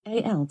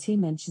ALT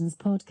Mentions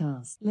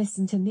podcast.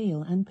 Listen to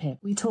Neil and Pip.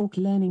 We talk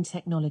learning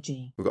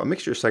technology. We've got a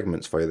mixture of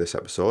segments for you this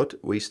episode.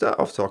 We start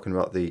off talking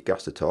about the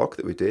Gaster Talk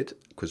that we did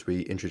because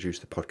we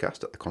introduced the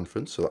podcast at the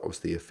conference, so that was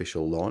the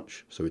official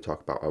launch. So we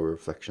talk about our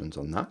reflections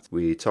on that.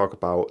 We talk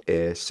about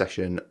a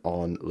session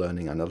on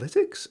learning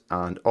analytics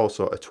and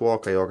also a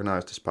talk I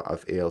organised as part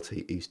of ALT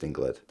East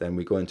England. Then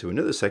we go into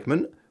another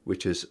segment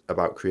which is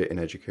about creating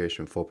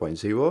education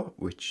 4.0,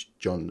 which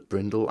John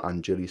Brindle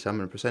and Julie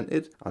Salmon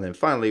presented. And then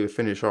finally, we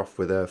finish off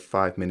with a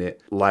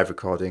 5-minute live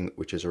recording,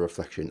 which is a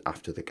reflection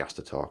after the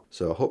Gaster Talk.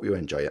 So I hope you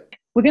enjoy it.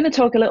 We're going to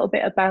talk a little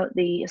bit about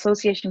the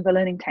Association for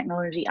Learning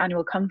Technology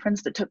annual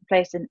conference that took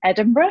place in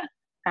Edinburgh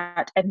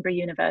at Edinburgh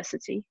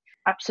University.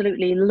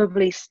 Absolutely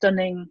lovely,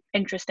 stunning,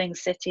 interesting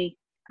city,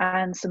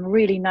 and some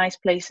really nice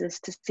places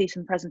to see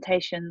some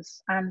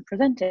presentations and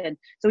presented.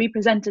 So we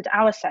presented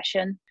our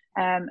session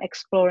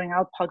exploring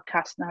our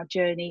podcast and our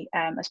journey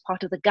as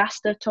part of the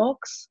Gaster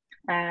Talks,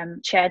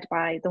 chaired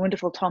by the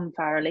wonderful Tom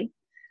Farrelly.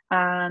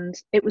 And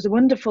it was a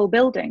wonderful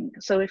building.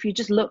 So if you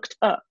just looked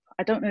up,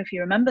 I don't know if you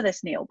remember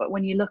this, Neil, but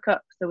when you look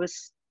up, it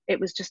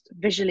was just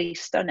visually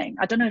stunning.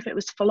 I don't know if it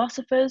was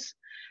philosophers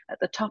at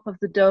the top of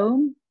the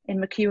dome in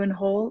McEwen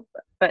Hall,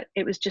 but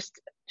it was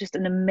just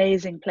an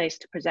amazing place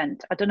to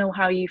present. I don't know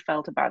how you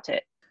felt about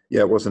it.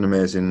 Yeah, it was an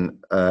amazing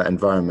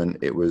environment.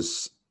 It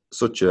was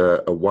such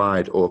a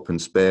wide open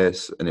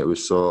space, and it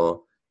was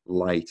so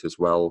light as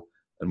well,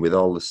 and with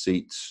all the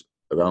seats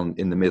around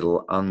in the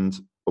middle and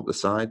up the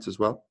sides as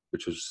well,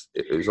 which was,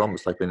 it was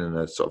almost like being in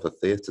a sort of a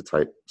theatre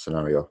type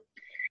scenario.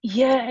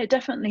 Yeah, it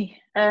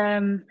definitely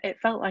it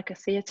felt like a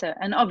theatre,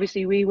 and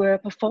obviously we were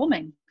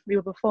performing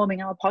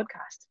our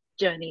podcast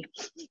journey,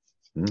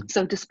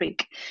 so to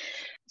speak.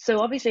 So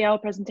obviously our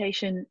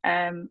presentation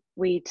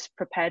we'd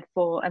prepared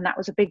for, and that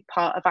was a big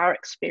part of our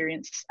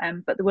experience.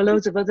 But there were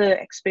loads of other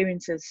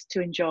experiences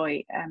to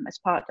enjoy as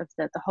part of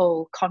the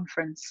whole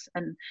conference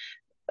and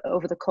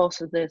over the course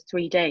of the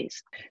 3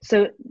 days.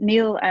 So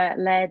Neil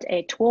led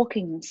a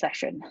talking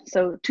session.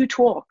 So to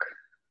talk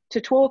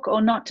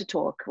or not to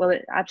talk? Well,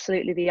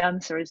 absolutely the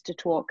answer is to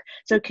talk.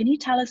 So can you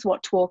tell us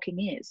what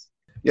talking is?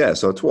 Yeah,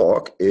 so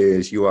talk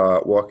is you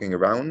are walking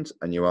around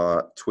and you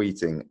are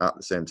tweeting at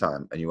the same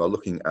time, and you are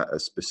looking at a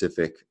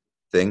specific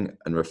thing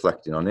and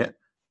reflecting on it.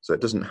 So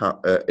it doesn't have,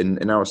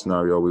 in our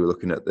scenario, we were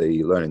looking at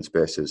the learning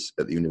spaces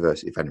at the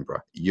University of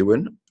Edinburgh.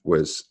 Ewan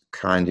was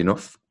kind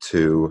enough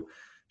to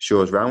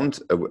show us around,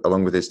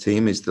 along with his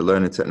team. He's the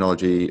learning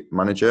technology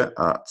manager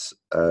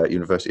at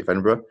University of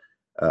Edinburgh.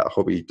 I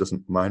hope he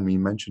doesn't mind me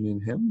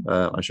mentioning him.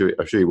 I'm sure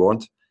he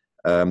won't.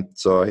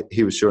 So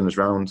he was showing us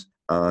around,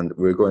 and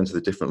we were going to the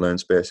different learn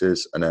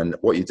spaces. And then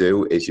what you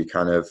do is you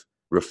kind of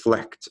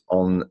reflect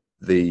on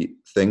the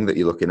thing that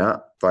you're looking at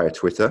via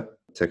Twitter,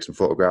 take some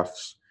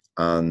photographs.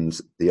 And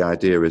the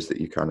idea is that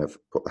you kind of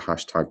put the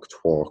hashtag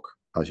talk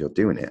as you're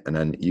doing it. And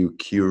then you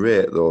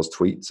curate those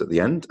tweets at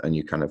the end, and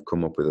you kind of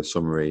come up with a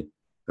summary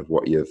of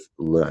what you've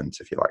learned,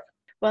 if you like.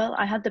 Well,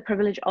 I had the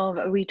privilege of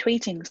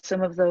retweeting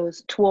some of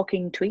those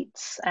talking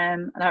tweets.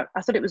 And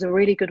I thought it was a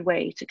really good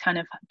way to kind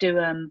of do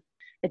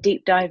a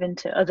deep dive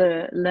into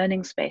other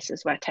learning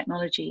spaces where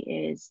technology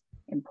is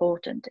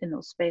important in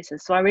those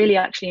spaces. So I really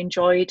actually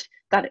enjoyed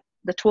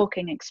the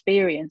talking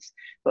experience,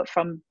 but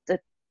from the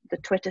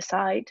Twitter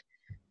side.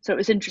 So it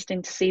was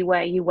interesting to see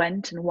where you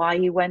went and why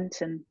you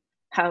went and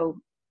how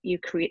you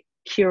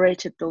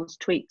curated those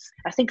tweets.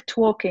 I think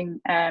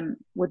talking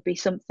would be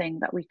something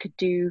that we could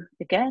do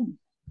again.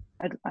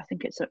 I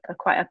think it's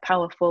quite a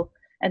powerful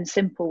and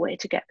simple way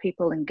to get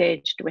people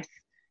engaged with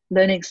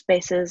learning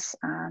spaces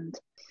and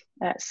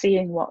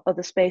seeing what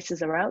other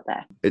spaces are out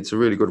there. It's a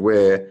really good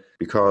way,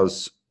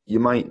 because you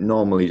might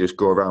normally just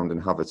go around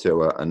and have a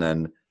tour and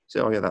then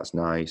say, oh yeah, that's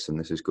nice and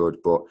this is good.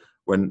 But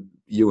when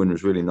Ewan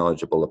was really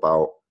knowledgeable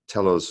about,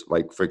 tell us,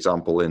 like, for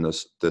example, in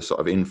the sort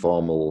of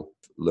informal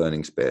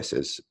learning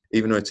spaces,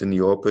 even though it's in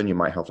the open, you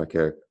might have like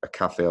a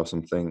cafe or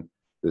something.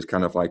 There's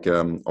kind of like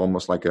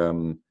almost like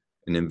an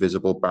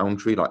invisible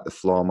boundary, like the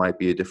floor might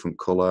be a different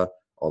color,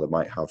 or they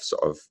might have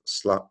sort of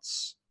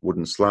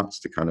wooden slats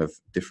to kind of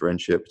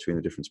differentiate between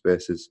the different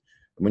spaces.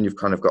 And when you've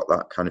kind of got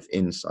that kind of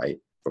insight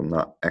from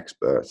that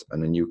expert,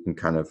 and then you can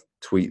kind of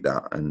tweet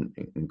that and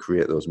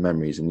create those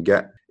memories, and you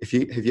get, if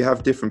you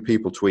have different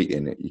people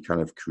tweeting it, you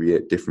kind of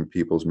create different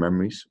people's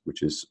memories,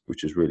 which is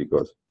really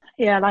good.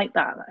 Yeah, I like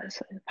that.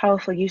 That's a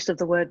powerful use of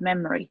the word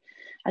memory.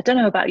 I don't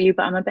know about you,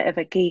 but I'm a bit of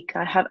a geek.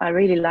 I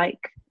really like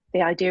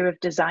the idea of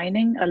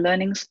designing a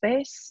learning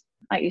space,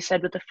 like you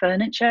said, with the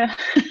furniture.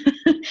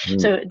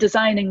 So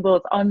designing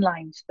both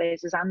online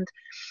spaces and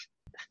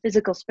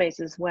physical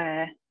spaces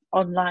where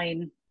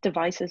online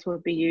devices will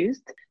be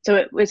used. So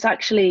it was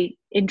actually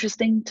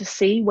interesting to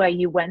see where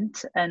you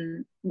went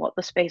and what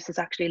the spaces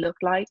actually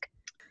looked like.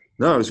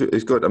 No,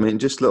 it's good. I mean,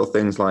 just little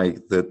things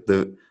like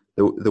the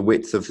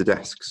width of the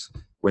desks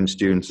when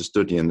students are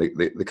studying,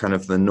 they kind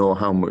of, they know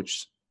how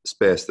much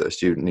space that a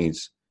student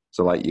needs.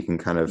 So like you can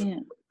kind of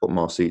put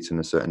more seats in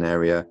a certain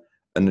area,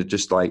 and they're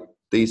just like,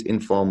 these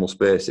informal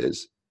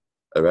spaces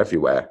are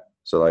everywhere.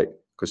 So like,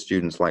 because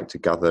students like to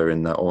gather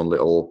in their own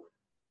little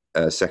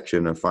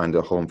section and find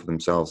a home for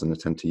themselves, and they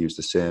tend to use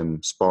the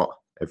same spot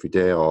every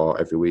day or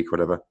every week,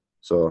 whatever.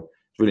 So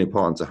it's really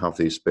important to have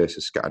these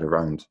spaces scattered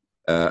around.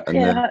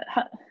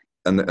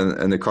 And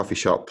the coffee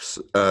shops,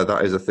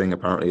 that is a thing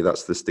apparently.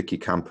 That's the sticky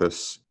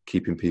campus,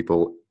 keeping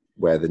people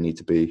where they need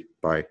to be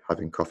by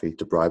having coffee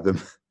to bribe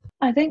them.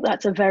 I think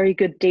that's a very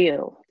good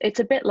deal. It's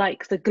a bit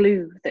like the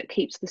glue that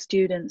keeps the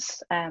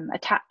students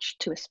attached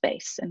to a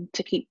space and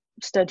to keep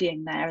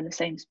studying there in the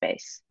same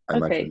space.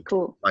 Okay,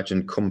 cool.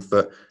 Imagine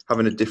comfort,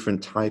 having a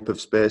different type of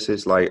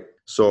spaces like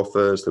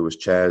sofas, there was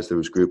chairs, there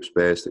was group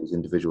space, there was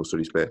individual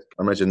study space.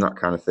 Imagine that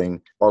kind of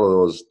thing. All of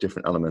those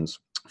different elements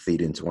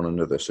feed into one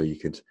another, so you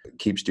could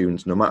keep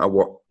students no matter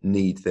what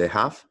need they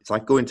have. It's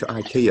like going to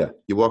IKEA.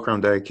 You walk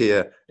around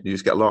IKEA and you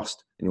just get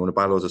lost and you want to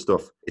buy loads of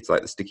stuff. It's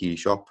like the sticky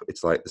shop.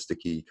 It's like the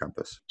sticky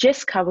campus.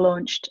 JISC have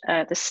launched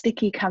the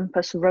Sticky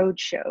Campus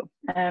Roadshow.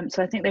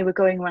 So I think they were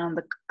going around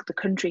the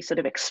country sort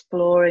of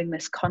exploring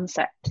this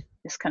concept,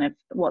 this kind of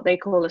what they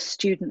call a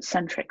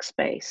student-centric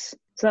space.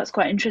 So that's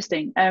quite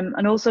interesting.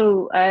 And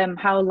also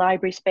how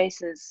library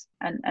spaces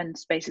and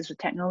spaces with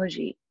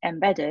technology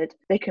embedded,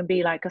 they can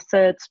be like a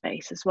third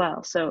space as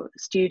well. So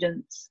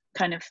students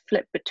kind of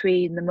flip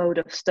between the mode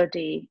of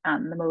study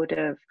and the mode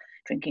of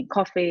drinking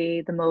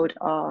coffee, the mode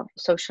of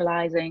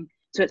socializing.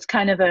 So it's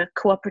kind of a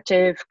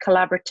cooperative,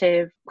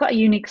 collaborative, quite a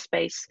unique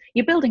space.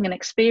 You're building an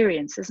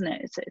experience, isn't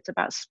it? It's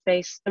about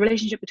space, the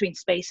relationship between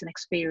space and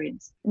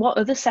experience. What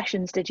other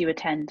sessions did you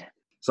attend?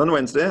 So on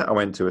Wednesday, I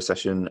went to a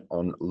session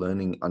on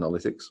learning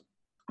analytics.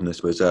 And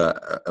this was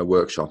a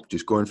workshop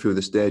just going through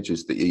the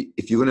stages that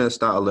if you're going to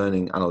start a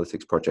learning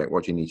analytics project,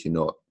 what do you need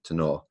to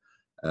know?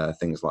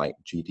 Things like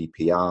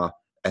GDPR,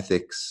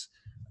 ethics,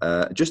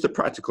 just the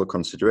practical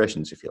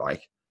considerations, if you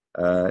like.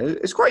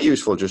 It's quite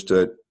useful just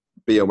to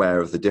be aware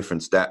of the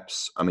different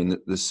steps. I mean,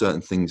 there's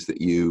certain things that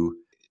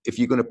if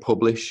you're going to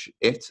publish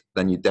it,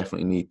 then you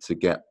definitely need to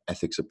get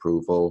ethics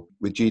approval.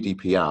 With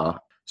GDPR,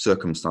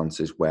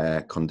 circumstances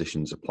where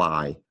conditions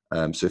apply.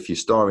 So if you're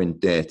storing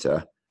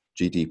data,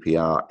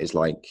 GDPR is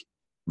like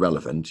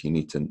relevant. You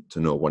need to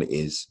know what it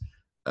is.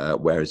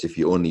 Whereas if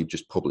you're only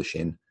just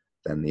publishing,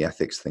 then the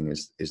ethics thing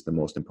is the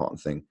most important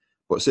thing.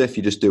 But say if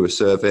you just do a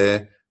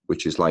survey,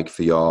 which is like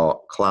for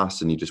your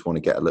class, and you just want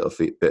to get a little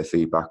bit of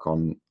feedback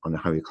on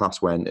how your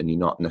class went, and you're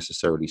not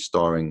necessarily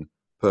storing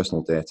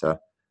personal data,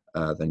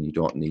 then you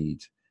don't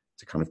need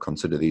to kind of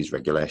consider these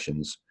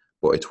regulations.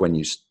 But it's when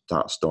you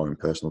start storing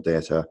personal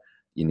data,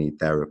 you need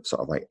their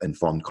sort of like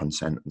informed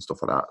consent and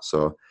stuff like that.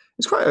 So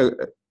it's quite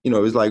it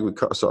was like we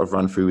sort of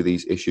ran through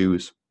these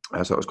issues.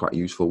 So it was quite a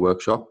useful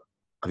workshop.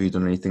 Have you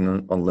done anything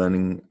on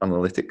learning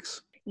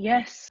analytics?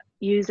 Yes,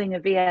 using a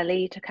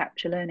VLE to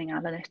capture learning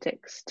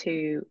analytics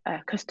to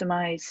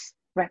customize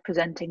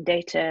representing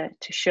data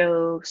to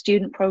show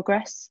student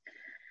progress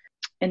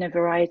in a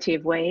variety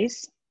of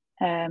ways.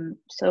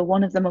 So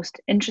one of the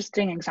most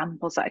interesting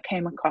examples that I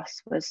came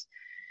across was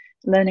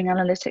learning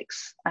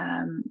analytics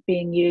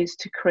being used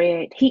to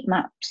create heat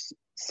maps.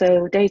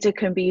 So data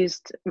can be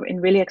used in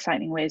really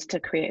exciting ways to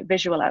create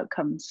visual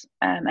outcomes.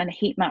 And a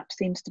heat map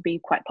seems to be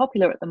quite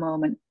popular at the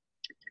moment.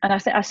 And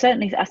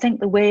I think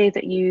the way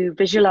that you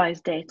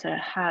visualize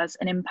data has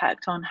an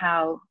impact on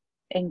how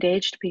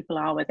engaged people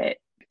are with it.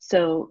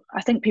 So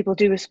I think people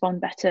do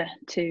respond better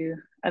to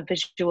a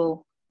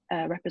visual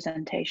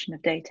representation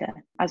of data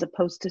as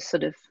opposed to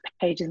sort of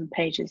pages and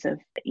pages of,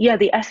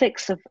 the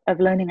ethics of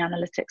learning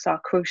analytics are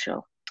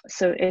crucial.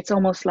 So it's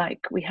almost like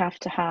we have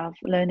to have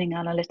learning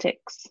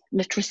analytics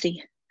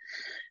literacy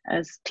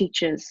as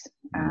teachers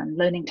and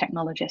learning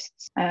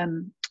technologists.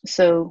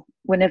 So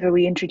whenever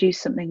we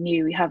introduce something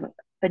new, we have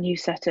a new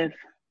set of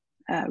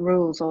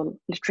rules or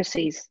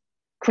literacies,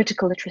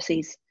 critical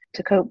literacies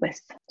to cope with.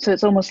 So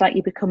it's almost like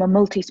you become a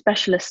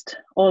multi-specialist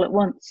all at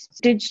once.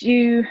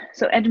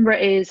 So Edinburgh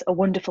is a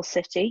wonderful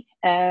city.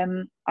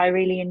 I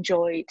really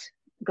enjoyed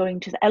going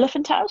to the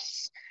Elephant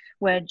House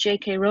where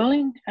J.K.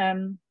 Rowling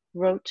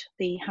wrote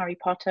the Harry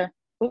Potter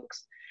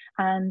books,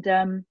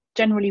 and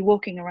generally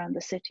walking around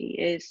the city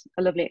is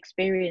a lovely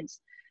experience.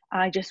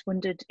 I just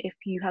wondered if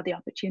you had the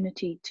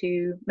opportunity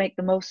to make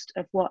the most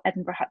of what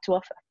Edinburgh had to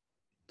offer.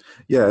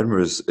 Yeah,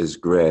 Edinburgh is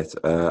great.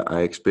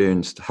 I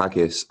experienced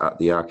haggis at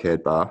the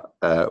Arcade Bar,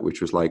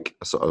 which was like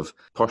a sort of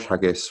posh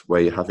haggis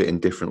where you have it in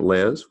different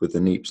layers with the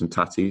neeps and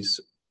tatties.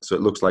 So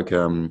it looks like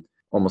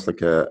almost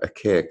like a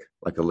cake,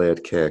 like a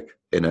layered cake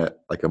in a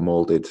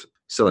moulded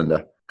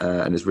cylinder,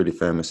 and is really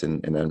famous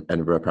in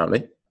Edinburgh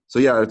apparently. So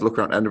yeah, I'd look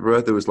around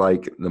Edinburgh. There was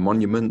like the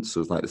monuments.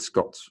 There was like the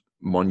Scots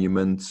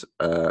Monument,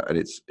 and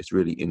it's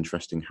really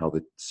interesting how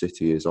the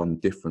city is on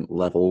different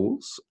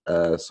levels.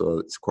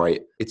 So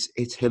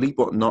it's hilly,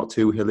 but not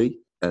too hilly.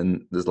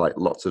 And there's like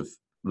lots of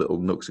little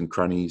nooks and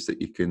crannies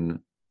that you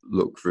can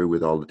look through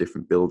with all the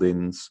different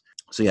buildings.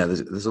 So yeah,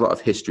 there's a lot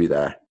of history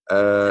there.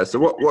 So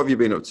what have you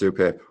been up to,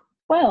 Pip?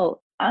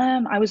 Well,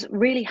 I was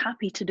really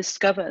happy to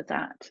discover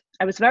that.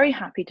 I was very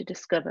happy to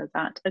discover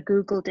that a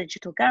Google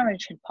Digital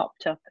Garage had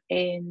popped up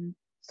in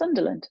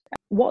Sunderland.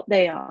 What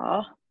they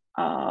are,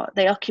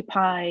 they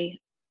occupy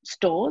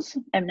stores,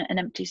 an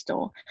empty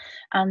store,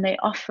 and they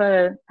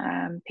offer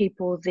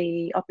people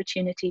the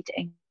opportunity to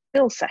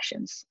skill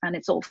sessions, and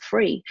it's all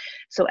free.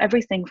 So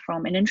everything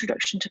from an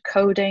introduction to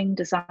coding,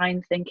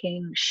 design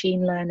thinking,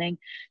 machine learning,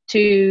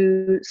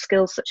 to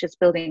skills such as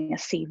building a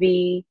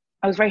CV.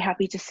 I was very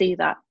happy to see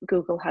that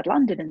Google had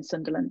landed in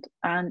Sunderland,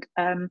 and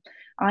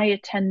I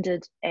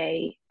attended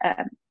an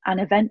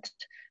event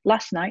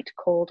last night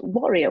called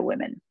Warrior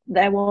Women.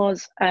 There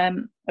was a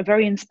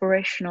very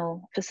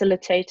inspirational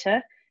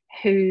facilitator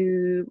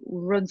who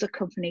runs a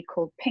company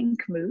called Pink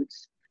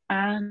Moods,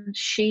 and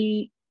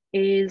she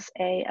is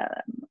a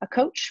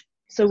coach.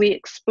 So we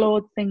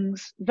explored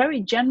things, very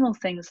general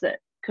things that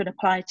could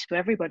apply to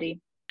everybody,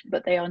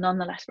 but they are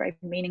nonetheless very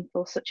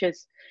meaningful, such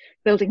as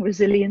building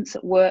resilience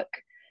at work.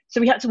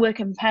 So we had to work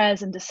in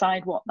pairs and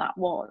decide what that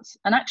was.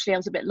 And actually I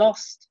was a bit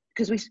lost,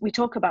 because we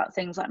talk about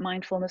things like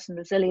mindfulness and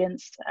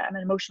resilience and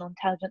emotional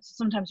intelligence.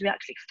 Sometimes we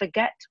actually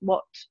forget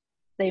what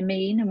they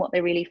mean and what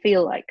they really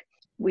feel like.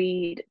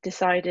 We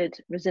decided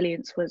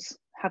resilience was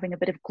having a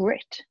bit of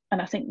grit.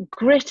 And I think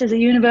grit is a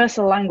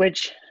universal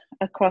language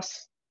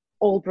across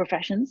all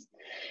professions.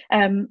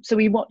 So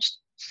we watched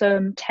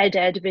some TED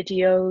Ed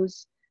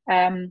videos.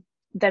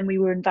 Then we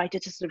were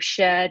invited to sort of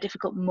share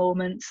difficult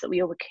moments that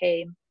we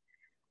overcame.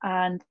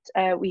 And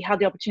we had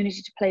the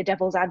opportunity to play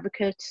devil's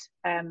advocate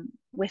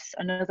with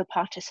another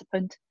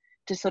participant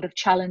to sort of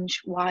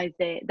challenge why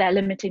their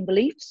limiting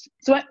beliefs.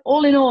 So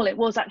all in all, it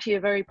was actually a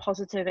very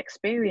positive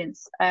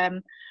experience.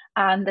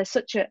 And there's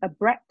such a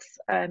breadth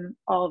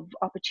of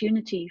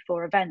opportunity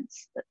for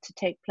events to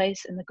take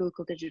place in the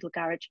Google Digital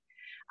Garage.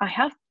 I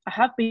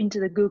have been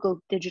to the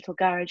Google Digital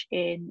Garage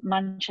in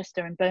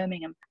Manchester and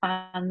Birmingham,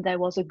 and there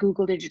was a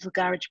Google Digital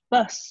Garage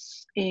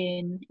bus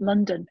in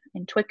London,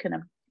 in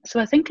Twickenham. So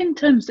I think in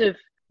terms of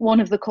one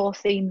of the core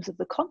themes of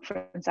the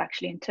conference,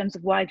 actually, in terms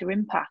of wider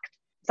impact,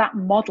 that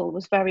model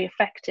was very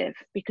effective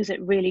because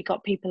it really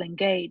got people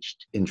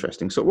engaged.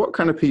 Interesting. So what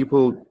kind of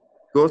people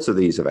go to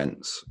these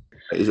events?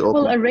 Is it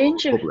open a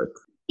range to the of public?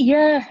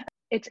 Yeah,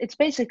 it's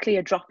basically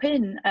a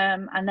drop-in,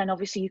 and then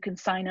obviously you can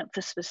sign up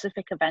for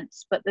specific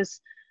events, but there's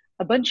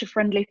a bunch of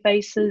friendly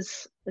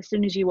faces as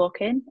soon as you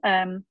walk in,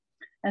 and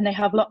they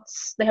have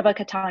like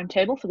a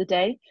timetable for the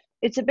day.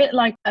 It's a bit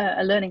like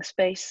a learning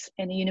space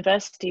in a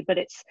university, but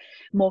it's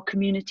more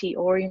community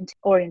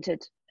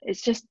oriented.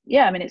 It's just,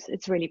 yeah, I mean,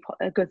 it's really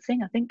a good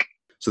thing, I think.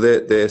 So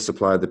they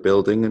supply the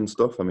building and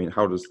stuff. I mean,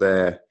 what's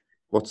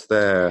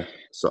their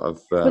sort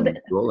of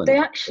role in they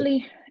it?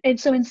 actually,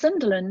 so in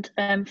Sunderland,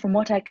 from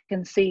what I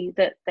can see,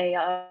 that they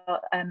are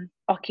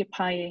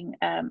occupying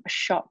a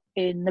shop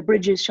in the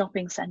Bridges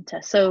shopping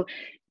centre. So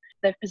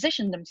they've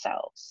positioned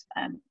themselves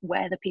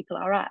where the people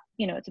are at.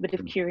 You know, it's a bit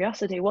of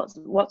curiosity.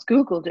 What's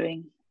Google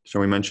doing?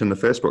 Shall we mention the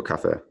Facebook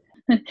cafe?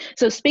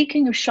 So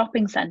speaking of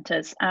shopping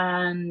centres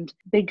and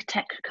big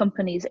tech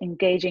companies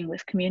engaging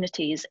with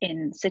communities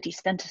in city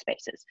centre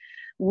spaces,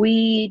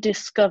 we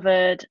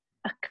discovered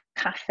a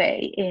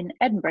cafe in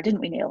Edinburgh, didn't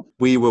we, Neil?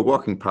 We were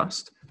walking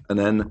past, and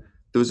then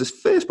there was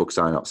this Facebook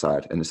sign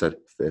outside, and it said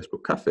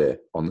Facebook cafe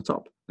on the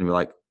top. And we were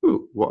like,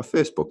 ooh, what are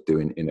Facebook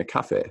doing in a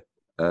cafe?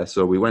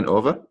 So we went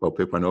over,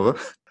 people went over,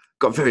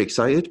 got very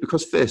excited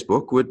because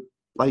Facebook were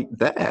like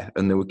there,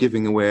 and they were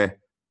giving away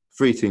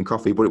free tea and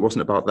coffee, but it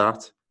wasn't about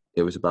that.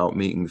 It was about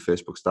meeting the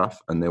Facebook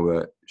staff, and they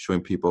were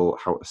showing people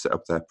how to set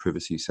up their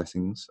privacy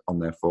settings on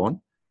their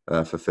phone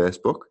for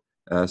Facebook.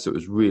 So it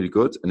was really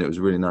good, and it was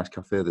a really nice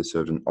cafe. They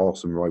served an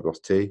awesome rooibos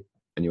tea,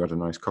 and you had a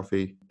nice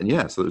coffee. And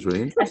yeah, so it was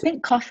really interesting. I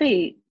think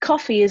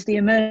coffee is the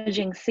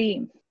emerging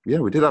theme. Yeah,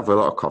 we did have a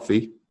lot of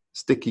coffee.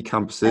 Sticky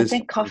campuses. I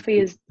think coffee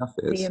is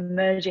the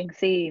emerging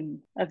theme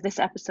of this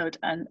episode,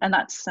 and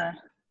that's...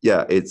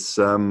 Yeah, it's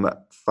 5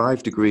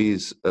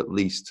 degrees at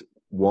least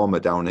warmer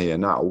down here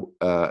now.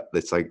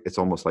 It's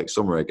almost like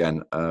summer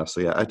again.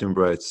 So yeah,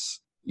 Edinburgh,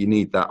 you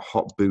need that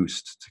hot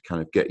boost to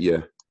kind of get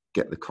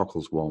the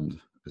cockles warmed,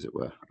 as it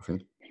were, I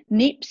think.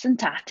 Neeps and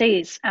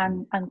tatties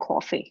and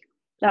coffee.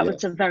 That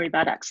was a very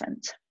bad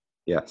accent.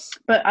 Yes.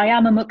 But I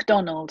am a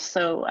McDonald,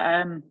 so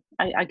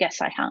I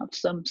guess I have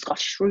some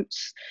Scottish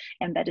roots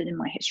embedded in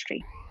my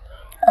history.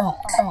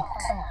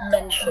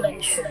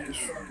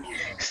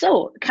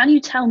 So, can you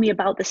tell me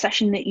about the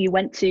session that you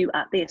went to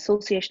at the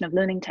Association of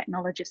Learning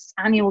Technologists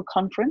annual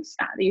conference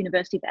at the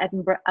University of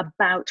Edinburgh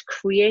about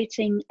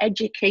creating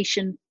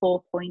Education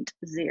 4.0?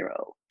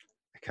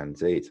 I can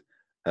indeed.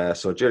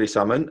 So Julie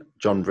Salmon,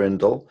 John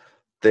Brindle,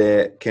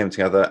 they came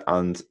together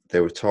and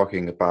they were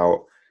talking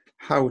about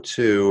how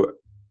to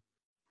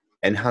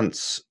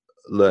enhance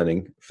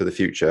learning for the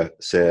future,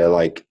 say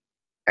like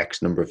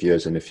X number of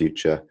years in the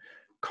future,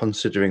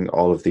 considering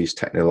all of these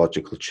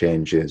technological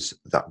changes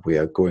that we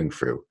are going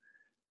through.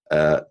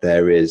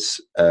 There is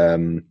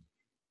an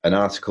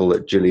article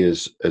that Julie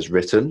has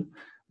written,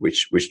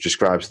 which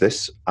describes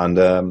this,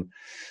 and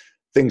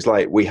things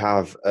like we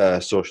have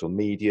social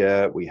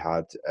media, we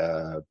had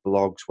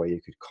blogs where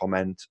you could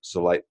comment.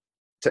 So like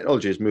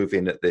technology is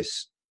moving at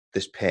this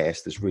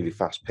pace, this really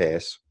fast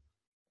pace.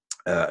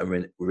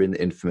 And we're in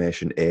the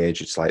information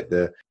age. It's like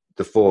the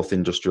the fourth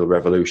industrial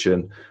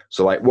revolution.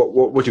 So like,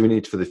 what do we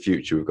need for the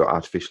future? We've got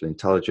artificial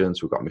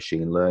intelligence, we've got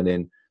machine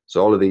learning.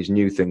 So all of these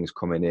new things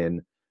coming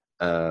in.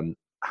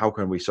 How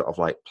can we sort of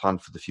like plan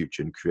for the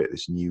future and create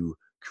this new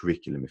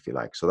curriculum, if you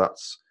like? So that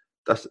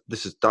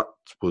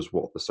was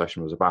what the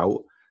session was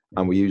about.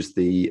 And we used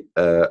the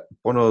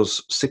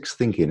Bono's 6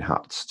 thinking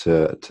hats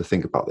to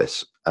think about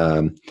this.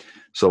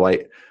 So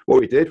like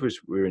what we did was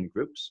we were in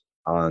groups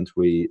and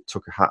we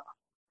took a hat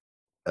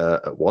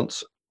at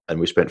once, and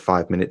we spent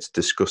 5 minutes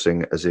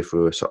discussing as if we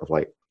were sort of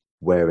like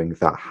wearing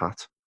that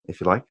hat, if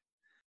you like.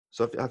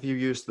 So have you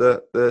used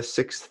the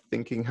 6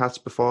 thinking hats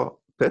before,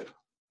 Pip?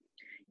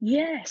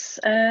 Yes,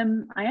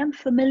 I am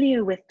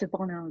familiar with De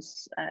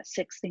Bono's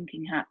 6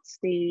 thinking hats.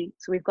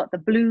 So we've got the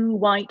blue,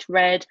 white,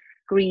 red,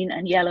 green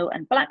and yellow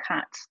and black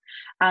hats,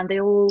 and they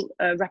all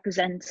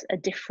represent a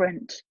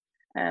different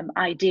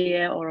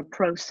idea or a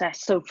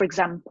process. So for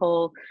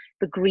example,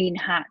 the green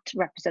hat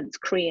represents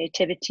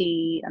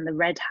creativity and the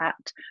red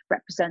hat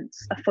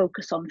represents a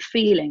focus on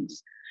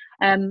feelings.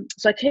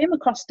 So I came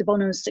across De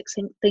Bono's 6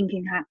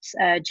 thinking hats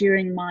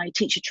during my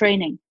teacher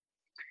training.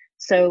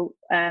 So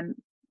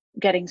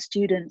getting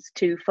students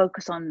to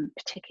focus on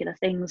particular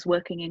things,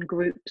 working in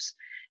groups,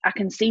 I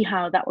can see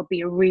how that would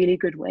be a really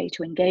good way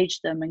to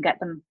engage them and get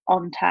them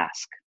on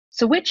task.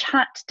 So which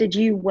hat did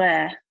you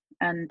wear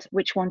and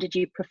which one did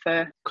you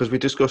prefer? Because we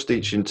discussed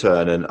each in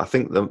turn, and I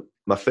think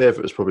my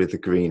favourite was probably the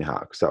green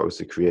hat, because that was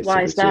the creativity.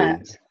 Why is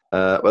that?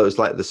 Well, it was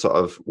like the sort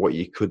of what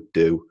you could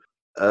do.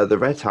 The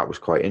red hat was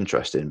quite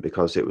interesting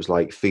because it was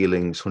like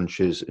feelings,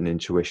 hunches and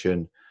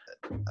intuition.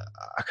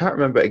 I can't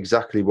remember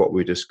exactly what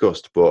we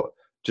discussed, but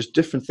just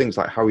different things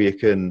like how you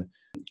can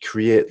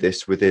create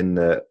this within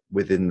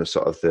the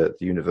sort of the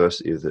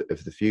university of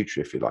the future,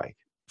 if you like.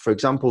 For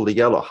example, the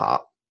yellow hat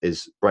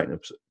is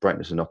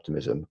brightness and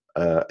optimism,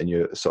 and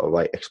you're sort of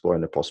like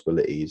exploring the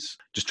possibilities,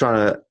 just trying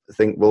to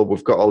think, well,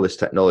 we've got all this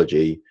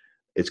technology,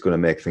 it's going to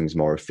make things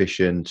more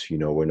efficient,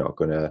 we're not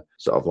going to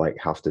sort of like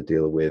have to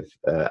deal with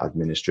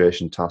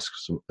administration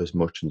tasks as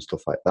much and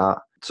stuff like that.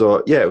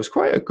 So yeah, it was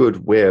quite a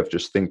good way of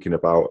just thinking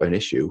about an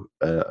issue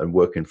and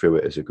working through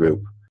it as a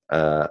group.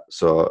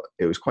 So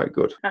it was quite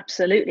good.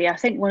 Absolutely. I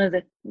think one of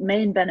the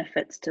main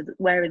benefits to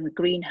wearing the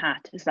green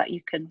hat is that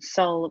you can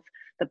solve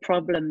the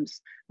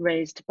problems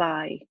raised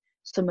by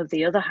some of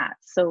the other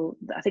hats. So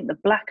I think the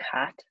black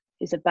hat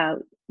is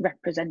about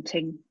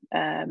representing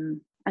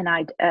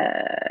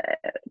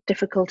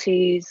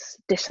difficulties,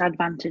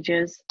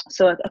 disadvantages.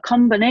 So a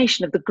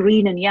combination of the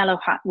green and yellow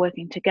hat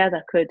working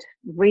together could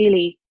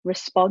really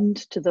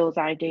respond to those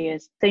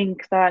ideas.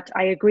 Think that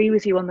I agree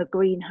with you on the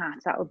green hat.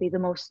 That would be the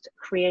most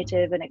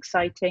creative and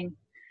exciting.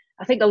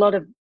 I think a lot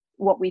of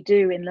what we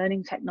do in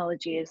learning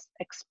technology is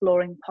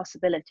exploring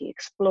possibility,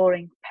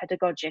 exploring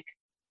pedagogic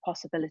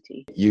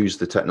possibility. Use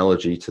the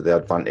technology to the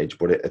advantage,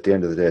 but at the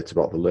end of the day, it's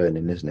about the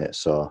learning, isn't it?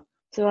 So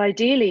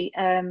ideally,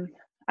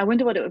 I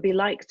wonder what it would be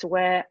like to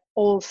wear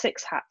all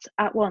 6 hats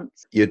at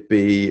once. You'd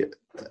be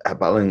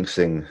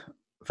balancing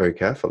very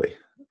carefully,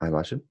 I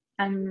imagine.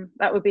 And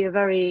that would be a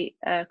very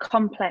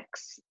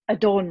complex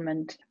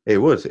adornment. It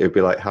would. It would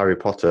be like Harry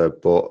Potter,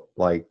 but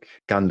like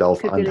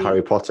Gandalf and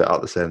Harry Potter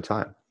at the same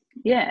time.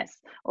 Yes,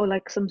 or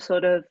like some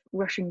sort of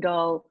Russian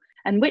doll.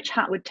 And which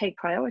hat would take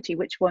priority?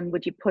 Which one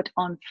would you put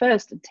on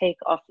first and take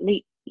off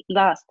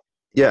last?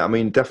 Yeah, I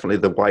mean, definitely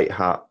the white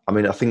hat. I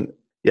mean, I think,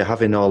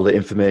 having all the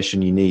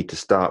information you need to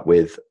start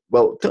with.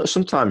 Well,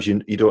 sometimes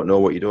you don't know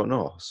what you don't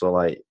know. So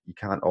like, you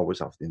can't always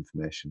have the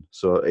information.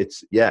 So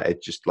it's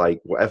just like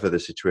whatever the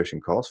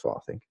situation calls for,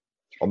 I think.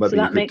 Or maybe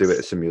you could do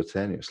it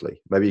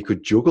simultaneously. Maybe you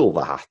could juggle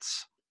the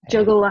hats.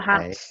 Juggle the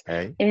hats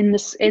in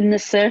the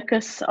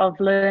circus of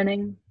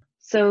learning.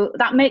 So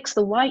that makes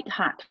the white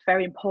hat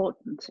very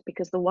important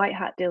because the white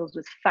hat deals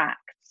with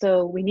facts.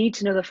 So we need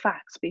to know the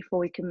facts before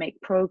we can make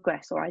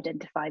progress or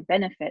identify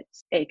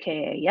benefits,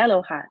 aka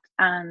yellow hat,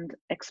 and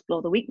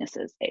explore the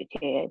weaknesses,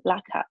 aka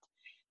black hat.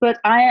 But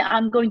I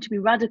am going to be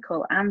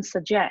radical and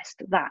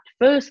suggest that,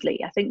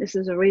 firstly, I think this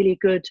is a really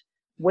good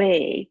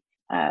way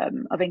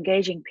of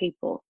engaging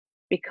people,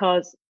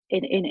 because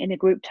in a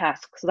group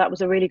task. So that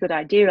was a really good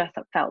idea, I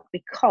felt,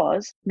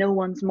 because no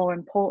one's more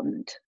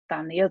important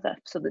than the other,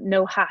 so that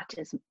no hat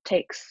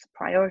takes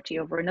priority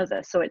over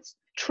another. So it's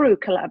true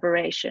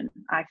collaboration,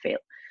 I feel.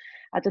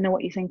 I don't know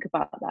what you think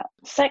about that.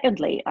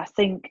 Secondly, I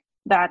think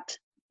that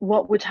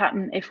what would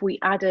happen if we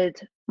added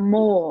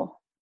more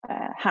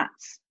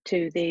hats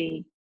to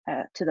the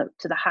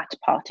hat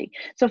party.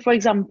 So for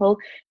example,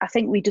 I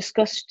think we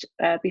discussed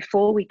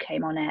before we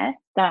came on air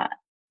that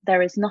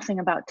there is nothing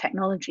about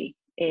technology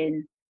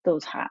in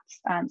those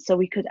hats, and so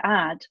we could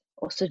add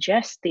or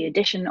suggest the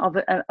addition of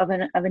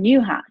a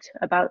new hat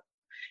about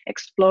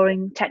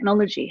exploring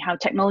technology, how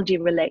technology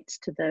relates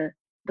to the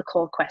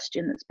core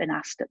question that's been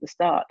asked at the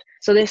start.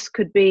 So this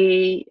could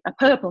be a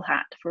purple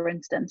hat, for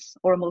instance,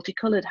 or a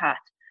multicolored hat.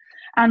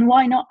 And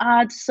why not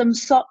add some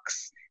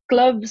socks,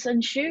 gloves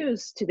and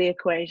shoes to the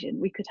equation?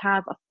 We could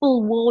have a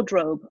full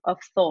wardrobe of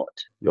thought.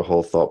 Your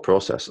whole thought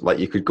process. Like,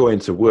 you could go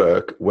into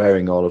work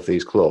wearing all of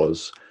these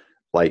clothes,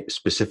 like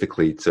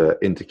specifically to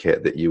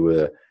indicate that you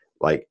were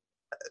like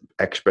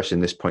expressing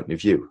this point of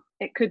view.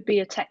 It could be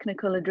a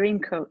technical a dream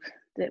coat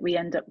that we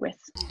end up with.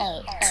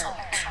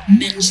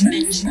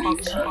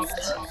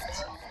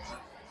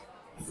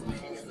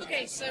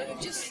 Okay, so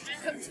we've just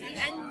come to the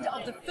end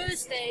of the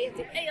first day of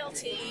the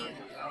ALT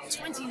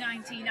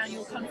 2019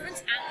 annual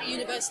conference at the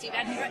University of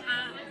Edinburgh.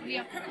 We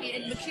are currently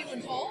in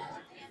McEwan Hall,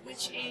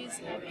 which is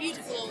a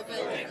beautiful old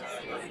building,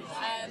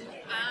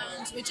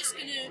 and we're just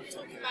going to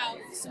talk about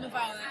some of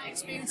our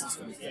experiences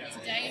from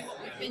today, what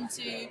we've been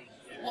to,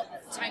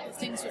 what type of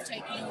things we've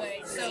taken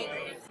away. So,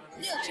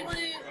 Neil, do you want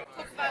to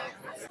talk about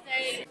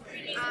today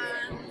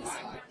and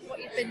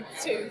what you've been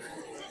to?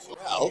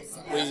 Well,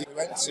 we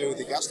went to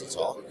the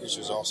Gastrotalk, which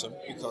was awesome,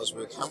 because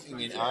we're counting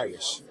in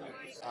Irish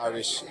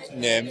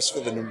names for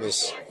the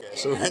numbers. Okay,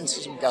 so we went to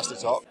some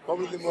Gastrotalk.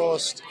 Probably the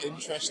most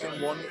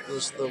interesting one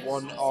was the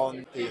one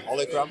on the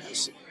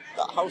holograms.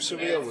 How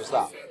surreal was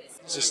that?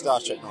 It's just Star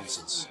Trek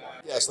nonsense.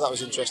 Yeah, so that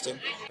was interesting.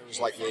 It was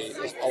like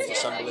the Alt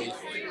Assembly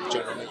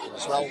general meeting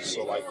as well,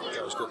 so like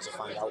it was good to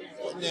find out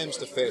what names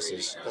the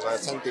faces, because I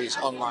attend these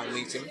online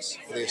meetings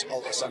for this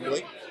Alt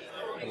Assembly,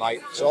 and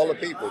like so all the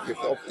people give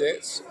the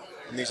updates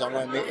in these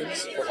online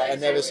meetings, but like, I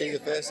never see the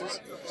faces,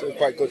 so it's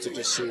quite good to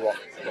just see what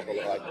they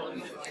look like.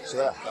 So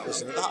yeah, that was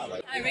something that I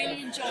liked. I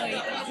really enjoyed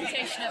the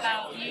presentation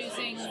about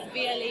using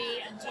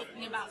VLE and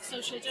talking about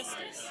social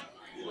justice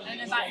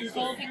and about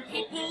involving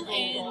people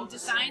in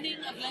designing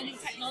of learning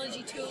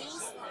technology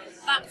tools.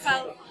 That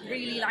felt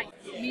really like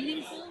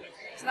meaningful.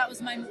 So that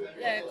was my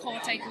core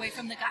takeaway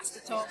from the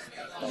Gastrotalk.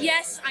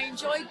 Yes, I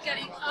enjoyed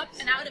getting up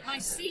and out of my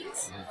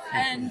seat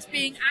and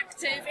being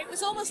active. It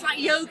was almost like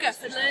yoga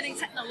for learning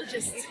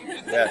technologists.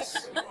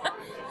 Yes.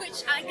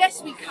 Which I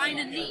guess we kind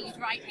of need,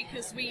 right?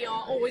 Because we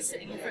are always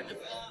sitting in front of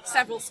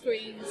several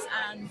screens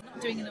and not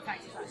doing enough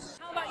exercise.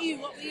 How about you?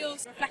 What were your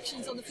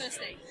reflections on the first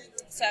day?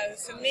 So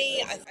for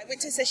me, I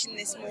went to a session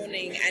this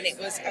morning and it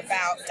was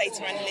about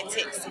data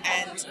analytics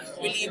and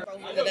really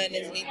involving the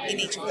learners in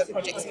each of the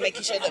projects and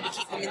making sure that we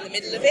keep them in the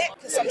middle of it.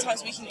 Because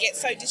sometimes we can get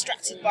so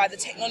distracted by the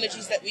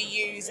technologies that we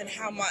use and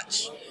how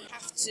much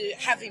have to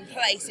have in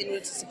place in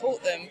order to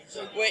support them,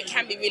 where it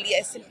can be really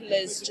as simple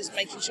as just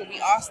making sure we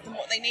ask them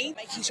what they need,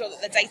 making sure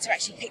that the data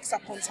actually picks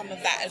up on some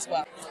of that as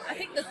well. I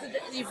think that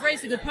you've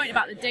raised a good point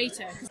about the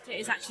data, because it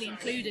is actually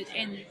included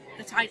in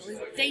the title. Is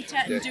it data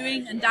and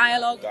doing and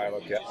dialogue?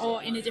 Dialogue, yeah.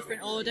 Or in a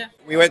different order?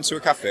 We went to a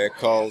cafe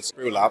called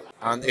Brew Lab,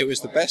 and it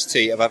was the best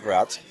tea I've ever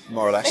had,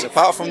 more or less,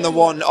 apart from the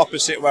one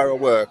opposite where I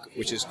work,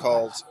 which is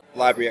called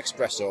Library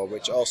Espresso,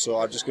 which also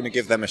I'm just going to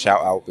give them a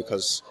shout out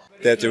because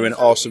they're doing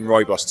awesome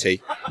Rooibos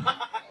tea.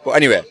 But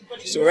anyway,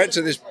 so we went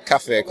to this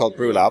cafe called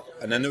Brew Lab,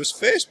 and then there was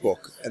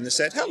Facebook, and they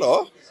said,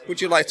 hello,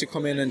 would you like to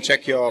come in and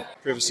check your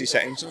privacy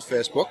settings on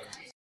Facebook?